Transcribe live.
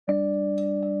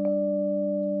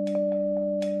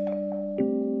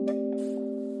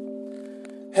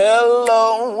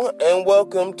Hello and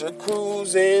welcome to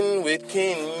Cruising with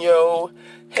Kenyo.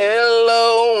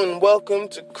 Hello and welcome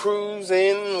to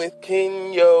Cruising with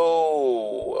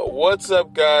Kenyo. What's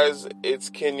up, guys? It's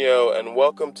Kenyo and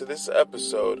welcome to this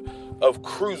episode of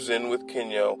Cruising with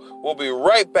Kenyo. We'll be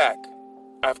right back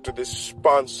after this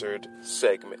sponsored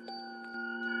segment.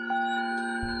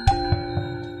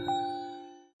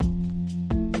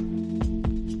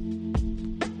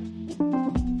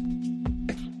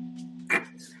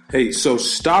 Hey, so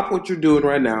stop what you're doing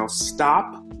right now.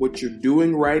 Stop what you're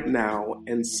doing right now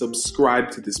and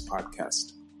subscribe to this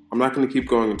podcast. I'm not going to keep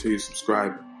going until you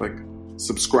subscribe.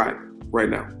 Subscribe right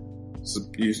now.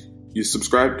 You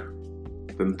subscribed?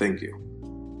 Then thank you.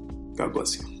 God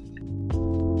bless you.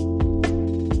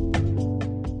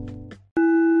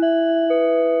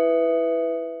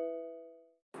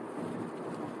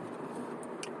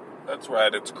 That's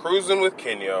right. It's Cruising with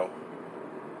Kenyo.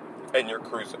 And you're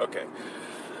cruising. Okay.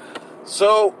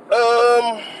 So,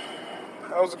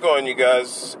 how's it going, you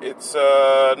guys? It's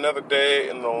another day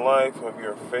in the life of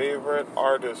your favorite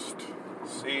artist,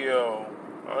 CEO,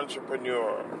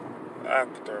 entrepreneur,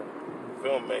 actor,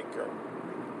 filmmaker.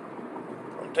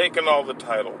 I'm taking all the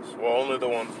titles. Well, only the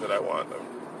ones that I want them.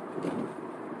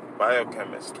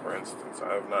 Biochemist, for instance.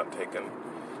 I have not taken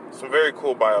some very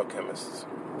cool biochemists.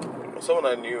 Someone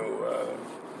I knew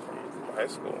from high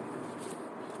school.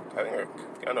 I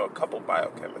know a couple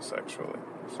biochemists, actually.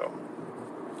 So,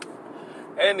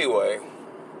 anyway,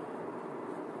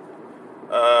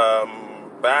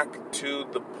 back to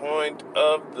the point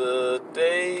of the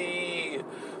day.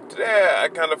 Today, I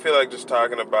kind of feel like just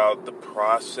talking about the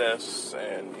process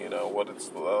and, what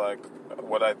it's like,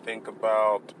 what I think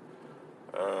about,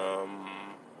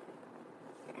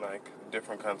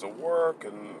 different kinds of work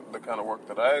and the kind of work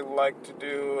that I like to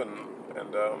do and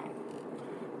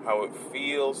how it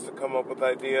feels to come up with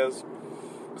ideas.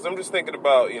 Because I'm just thinking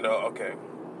about,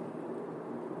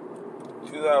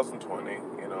 2020,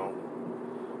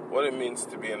 what it means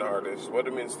to be an artist, what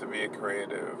it means to be a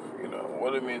creative,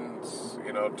 what it means,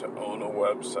 to own a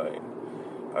website.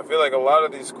 I feel like a lot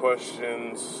of these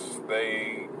questions,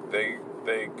 they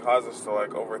cause us to,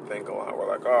 overthink a lot. We're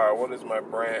like, all right, what is my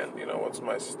brand? What's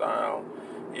my style?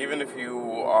 Even if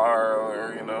you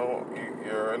are,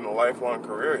 you're in a lifelong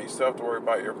career, you still have to worry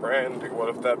about your brand. What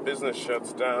if that business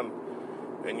shuts down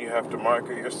and you have to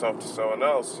market yourself to someone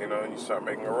else, and you start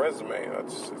making a resume?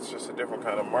 It's just a different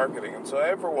kind of marketing. And so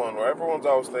everyone's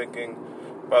always thinking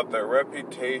about their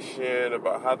reputation,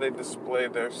 about how they display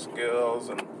their skills,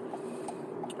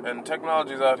 and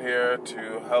technology's out here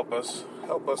to help us,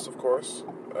 of course,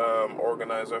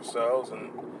 organize ourselves,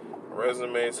 and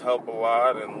resumes help a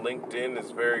lot, and LinkedIn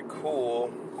is very cool.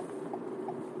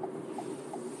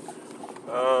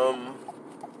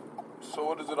 So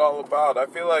what is it all about? I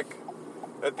feel like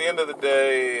at the end of the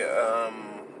day,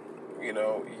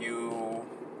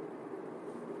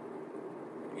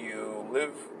 you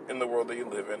live in the world that you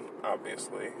live in,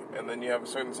 obviously, and then you have a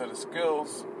certain set of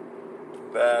skills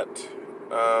that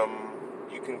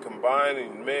you can combine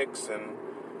and mix, and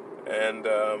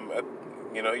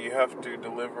you have to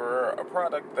deliver a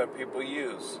product that people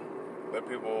use, that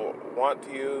people want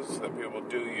to use, that people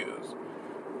do use,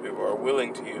 people are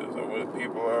willing to use, or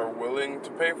people are willing to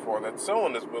pay for, that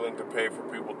someone is willing to pay for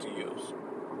people to use.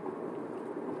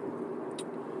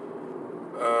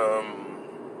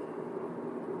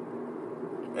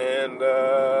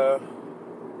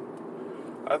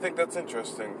 I think that's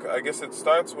interesting. I guess it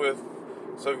starts with,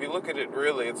 so if you look at it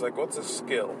really, it's like, what's a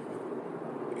skill?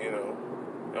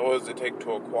 And what does it take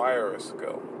to acquire a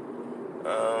skill?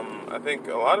 I think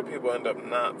a lot of people end up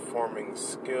not forming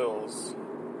skills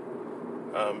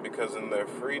because in their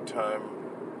free time,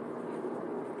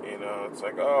 it's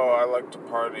like, oh, I like to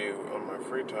party on my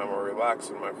free time or relax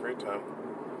in my free time.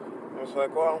 I was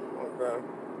like, well, okay.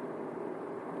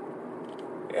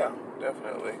 Yeah,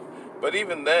 definitely. But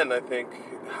even then, I think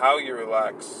how you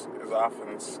relax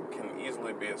can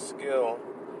easily be a skill.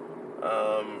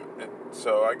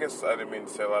 So I guess I didn't mean to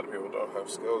say a lot of people don't have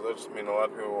skills. I just mean a lot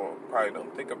of people probably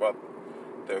don't think about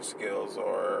their skills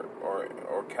or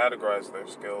categorize their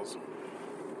skills.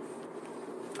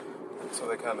 And so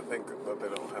they kind of think that they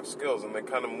don't have skills, and they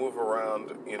kind of move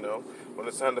around, When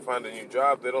it's time to find a new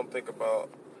job, they don't think about,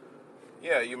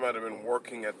 you might have been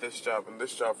working at this job and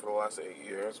this job for the last 8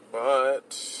 years,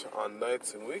 but on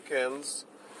nights and weekends,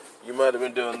 you might have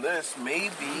been doing this.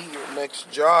 Maybe your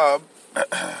next job,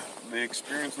 the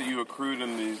experience that you accrued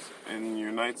in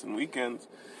your nights and weekends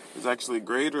is actually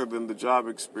greater than the job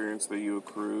experience that you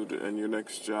accrued, and your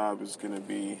next job is going to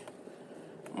be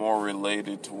more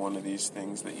related to one of these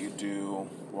things that you do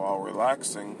while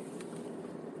relaxing.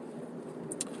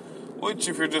 Which,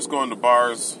 if you're just going to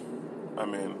bars, I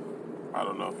mean, I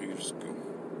don't know if you can just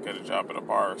get a job at a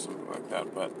bar or something like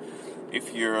that, but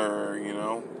if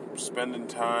you're, spending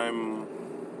time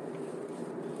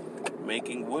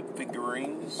making wood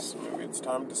figurines, maybe it's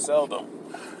time to sell them.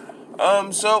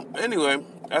 So anyway,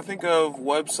 I think of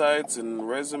websites and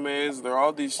resumes. There are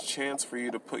all these chances for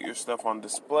you to put your stuff on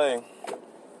display.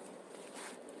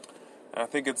 I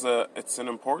think it's an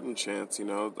important chance.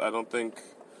 I don't think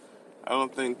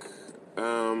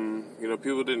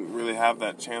people didn't really have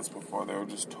that chance before. They were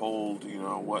just told,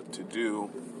 what to do.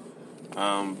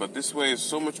 But this way is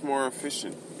so much more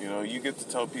efficient. You get to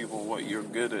tell people what you're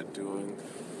good at doing.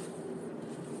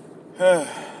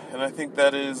 And I think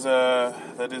that is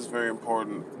very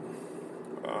important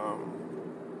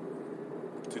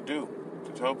to do.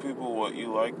 To tell people what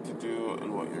you like to do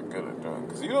and what you're good at doing.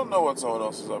 Because you don't know what someone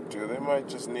else is up to. They might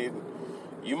just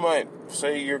you might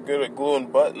say you're good at gluing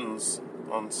buttons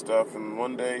on stuff, and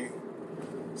one day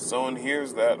someone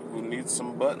hears that who needs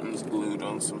some buttons glued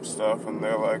on some stuff, and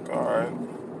they're like, alright,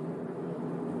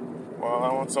 well,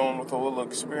 I want someone with a little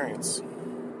experience.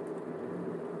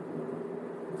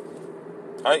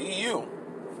 I.e. you.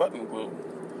 Button glue.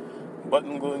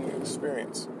 Button gluing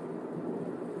experience.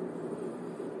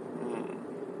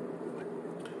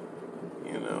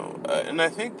 And I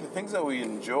think the things that we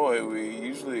enjoy, we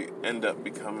usually end up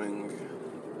becoming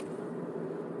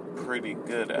pretty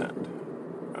good at.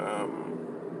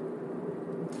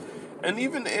 And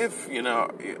even if,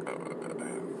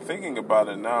 thinking about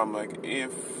it now, I'm like,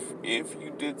 if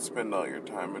you did spend all your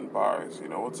time in bars,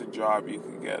 what's a job you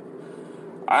could get?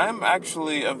 I'm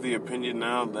actually of the opinion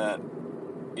now that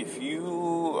if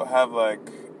you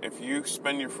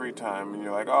spend your free time and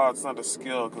you're like, oh, it's not a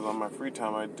skill because on my free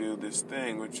time I do this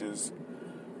thing, which is,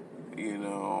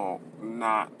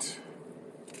 not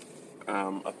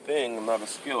a thing, not a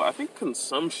skill. I think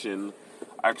consumption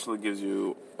actually gives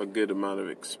you a good amount of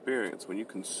experience when you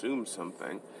consume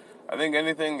something. I think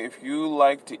anything, if you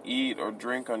like to eat or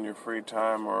drink on your free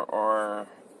time or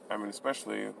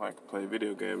especially like play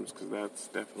video games, because that's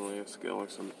definitely a skill or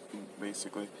something,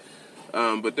 basically.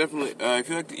 But definitely, if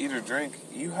you like to eat or drink,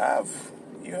 you have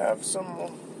some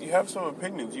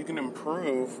opinions. You can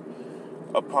improve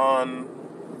upon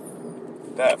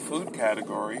that food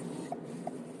category.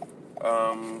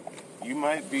 You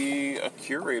might be a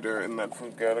curator in that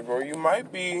food category. You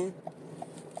might be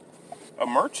a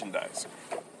merchandiser.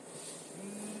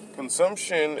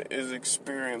 Consumption is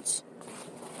experience,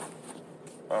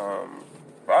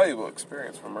 valuable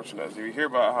experience for merchandising. You hear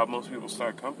about how most people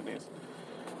start companies.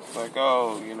 It's like,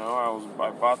 oh,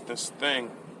 I bought this thing,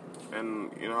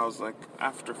 and I was like,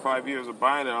 after 5 years of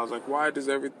buying it, I was like, why does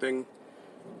everything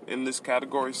in this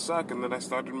category suck? And then I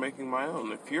started making my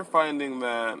own. If you're finding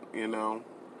that,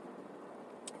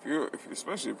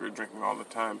 especially if you're drinking all the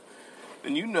time,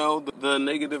 then the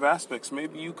negative aspects.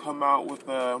 Maybe you come out with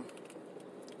a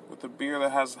beer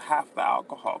that has half the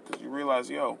alcohol because you realize,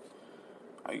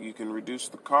 you can reduce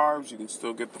the carbs, you can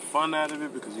still get the fun out of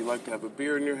it because you like to have a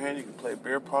beer in your hand, you can play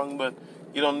beer pong, but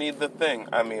you don't need the thing.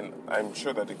 I mean, I'm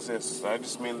sure that exists. I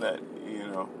just mean that,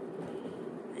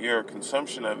 your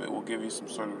consumption of it will give you some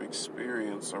sort of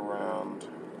experience around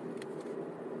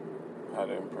how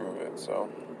to improve it. So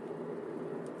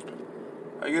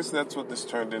I guess that's what this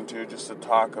turned into, just to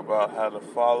talk about how to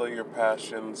follow your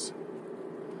passions.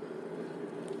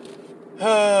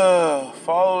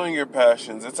 Following your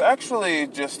passions. It's actually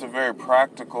just a very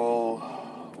practical,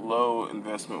 low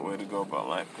investment way to go about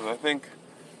life. Because I think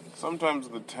sometimes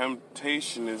the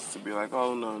temptation is to be like,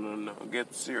 oh, no,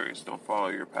 get serious. Don't follow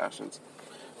your passions.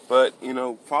 But,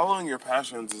 following your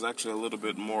passions is actually a little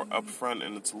bit more upfront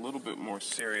and it's a little bit more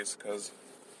serious because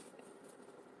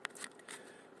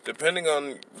depending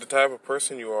on the type of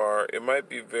person you are, it might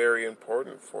be very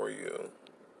important for you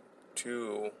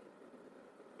to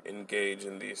engage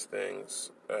in these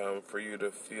things, for you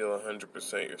to feel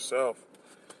 100% yourself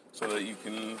so that you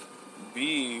can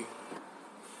be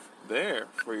there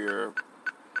for your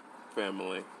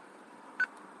family,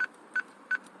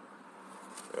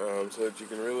 so that you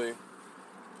can really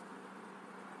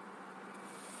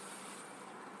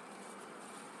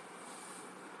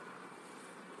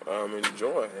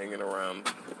enjoy hanging around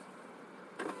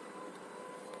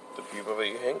the people that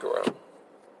you hang around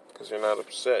because you're not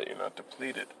upset, you're not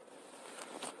depleted.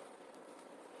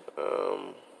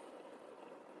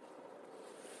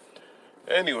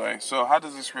 Anyway, so how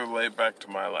does this relate back to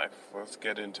my life? Let's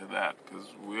get into that, because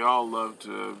we all love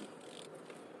to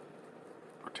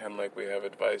pretend like we have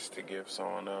advice to give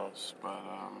someone else, but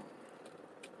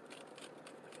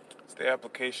it's the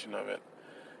application of it.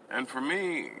 And for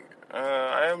me,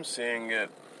 I am seeing it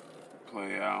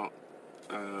play out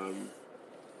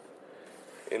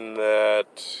in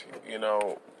that,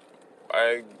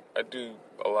 I do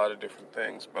a lot of different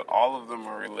things, but all of them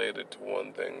are related to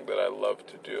one thing that I love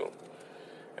to do.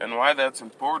 And why that's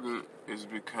important is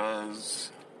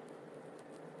because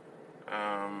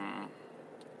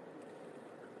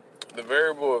the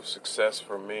variable of success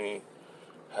for me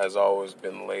has always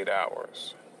been late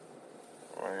hours,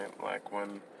 right? Like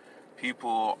when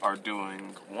people are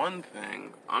doing one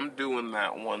thing, I'm doing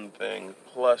that one thing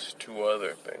plus two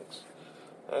other things.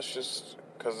 That's just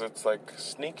because it's like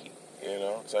sneaky,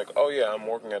 It's like, oh yeah, I'm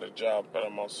working at a job, but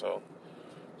I'm also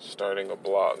starting a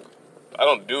blog. I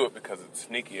don't do it because it's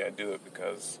sneaky. I do it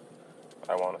because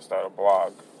I want to start a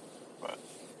blog. But,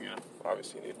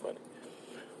 obviously you need money.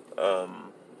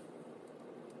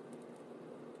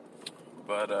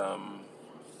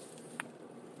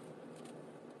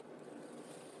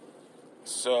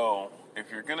 So,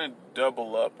 if you're going to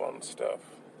double up on stuff,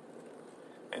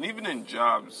 and even in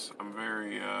jobs, I'm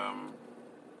very,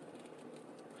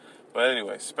 but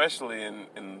anyway, especially in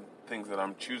things that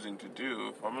I'm choosing to do,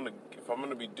 if I'm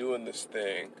gonna be doing this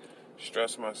thing,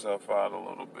 stress myself out a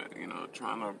little bit,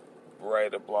 trying to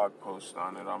write a blog post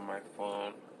on it on my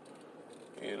phone,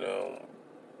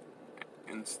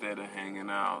 instead of hanging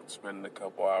out, spending a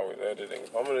couple hours editing.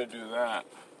 If I'm gonna do that,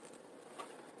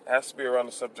 it has to be around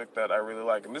a subject that I really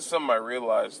like, and this is something I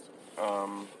realized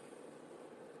around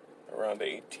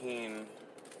 18.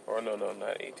 Or no,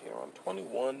 not 18, around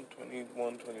 21,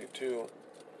 22,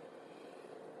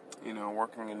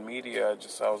 working in media, I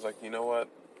was like, you know what,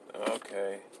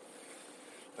 okay.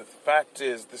 The fact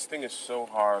is, this thing is so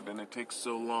hard, and it takes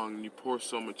so long, and you pour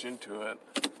so much into it,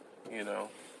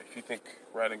 If you think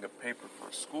writing a paper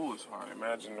for school is hard,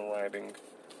 imagine writing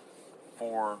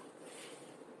 4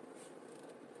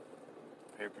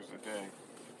 papers a day.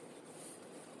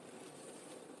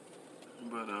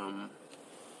 But,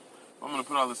 if I'm going to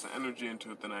put all this energy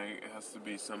into it, then it has to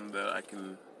be something that I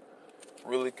can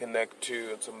really connect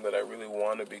to, and something that I really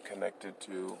want to be connected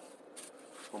to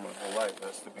for my whole life. It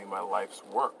has to be my life's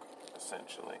work,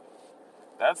 essentially.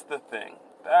 That's the thing.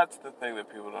 That's the thing that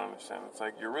people don't understand. It's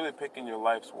like you're really picking your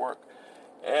life's work.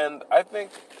 And I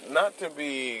think not to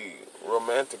be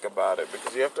romantic about it,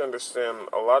 because you have to understand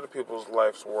a lot of people's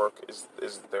life's work is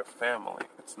their family.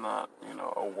 It's not,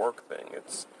 a work thing.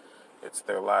 It's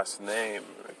their last name.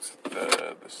 It's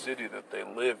the city that they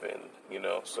live in,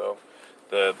 So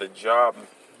the job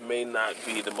may not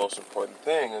be the most important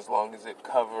thing as long as it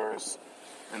covers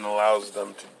and allows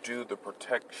them to do the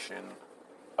protection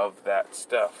of that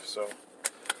stuff. So,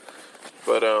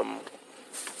 but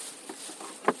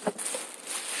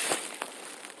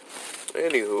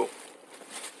anywho,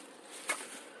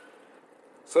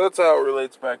 so that's how it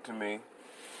relates back to me.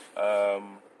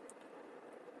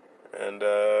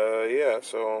 Yeah,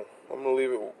 so I'm going to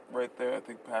leave it right there. I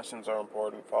think passions are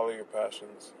important. Follow your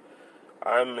passions.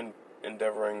 I'm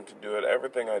endeavoring to do it.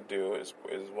 Everything I do is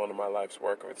one of my life's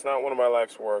work. If it's not one of my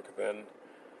life's work, then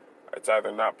it's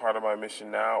either not part of my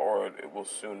mission now, or it will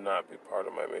soon not be part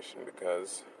of my mission,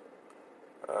 because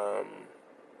I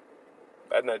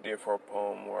had an idea for a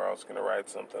poem where I was going to write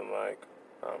something like,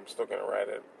 I'm still going to write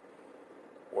it,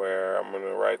 where I'm going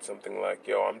to write something like,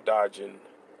 yo, I'm dodging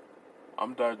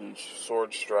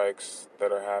sword strikes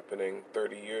that are happening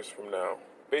 30 years from now.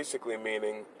 Basically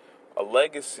meaning a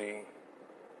legacy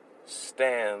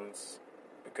stands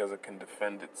because it can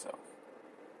defend itself.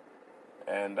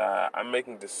 And I'm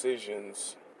making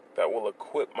decisions that will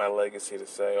equip my legacy to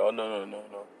say, oh, no.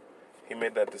 He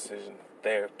made that decision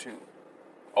there too.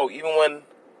 Oh, even when,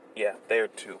 yeah, there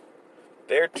too.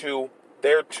 There too,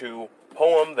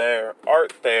 poem there,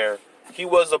 art there. He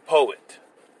was a poet.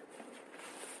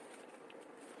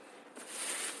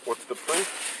 What's the proof?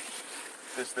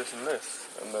 This, and this.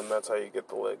 And then that's how you get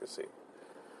the legacy.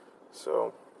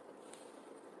 So,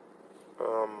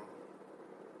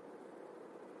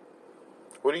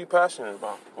 what are you passionate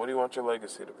about? What do you want your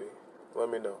legacy to be? Let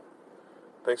me know.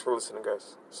 Thanks for listening,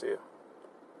 guys. See ya.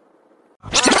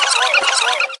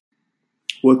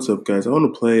 What's up, guys? I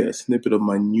want to play a snippet of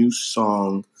my new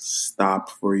song, Stop,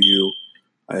 for you.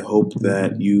 I hope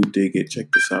that you dig it.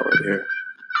 Check this out right here.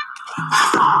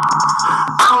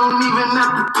 I don't even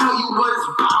have to tell you what it's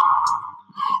about.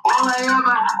 All I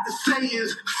ever have to say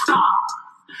is stop.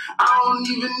 I don't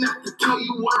even have to tell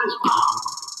you what it's about.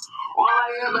 All I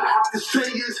ever have to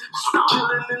say is stop.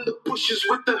 Chilling in the bushes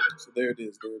with the... So there it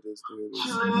is.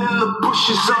 Chilling in the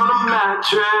bushes on a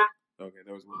mattress. Okay,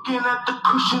 that was a little bit. Looking at the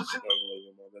cushions. That was a little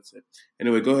bit more. That's it.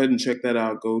 Anyway, go ahead and check that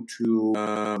out. Go to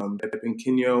type in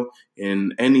Kinyo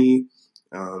in any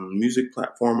music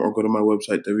platform, or go to my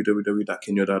website,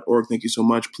 www.kenyo.org. Thank you so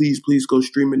much. Please go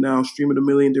stream it now. Stream it a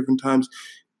million different times.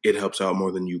 It helps out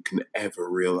more than you can ever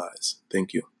realize.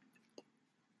 Thank you.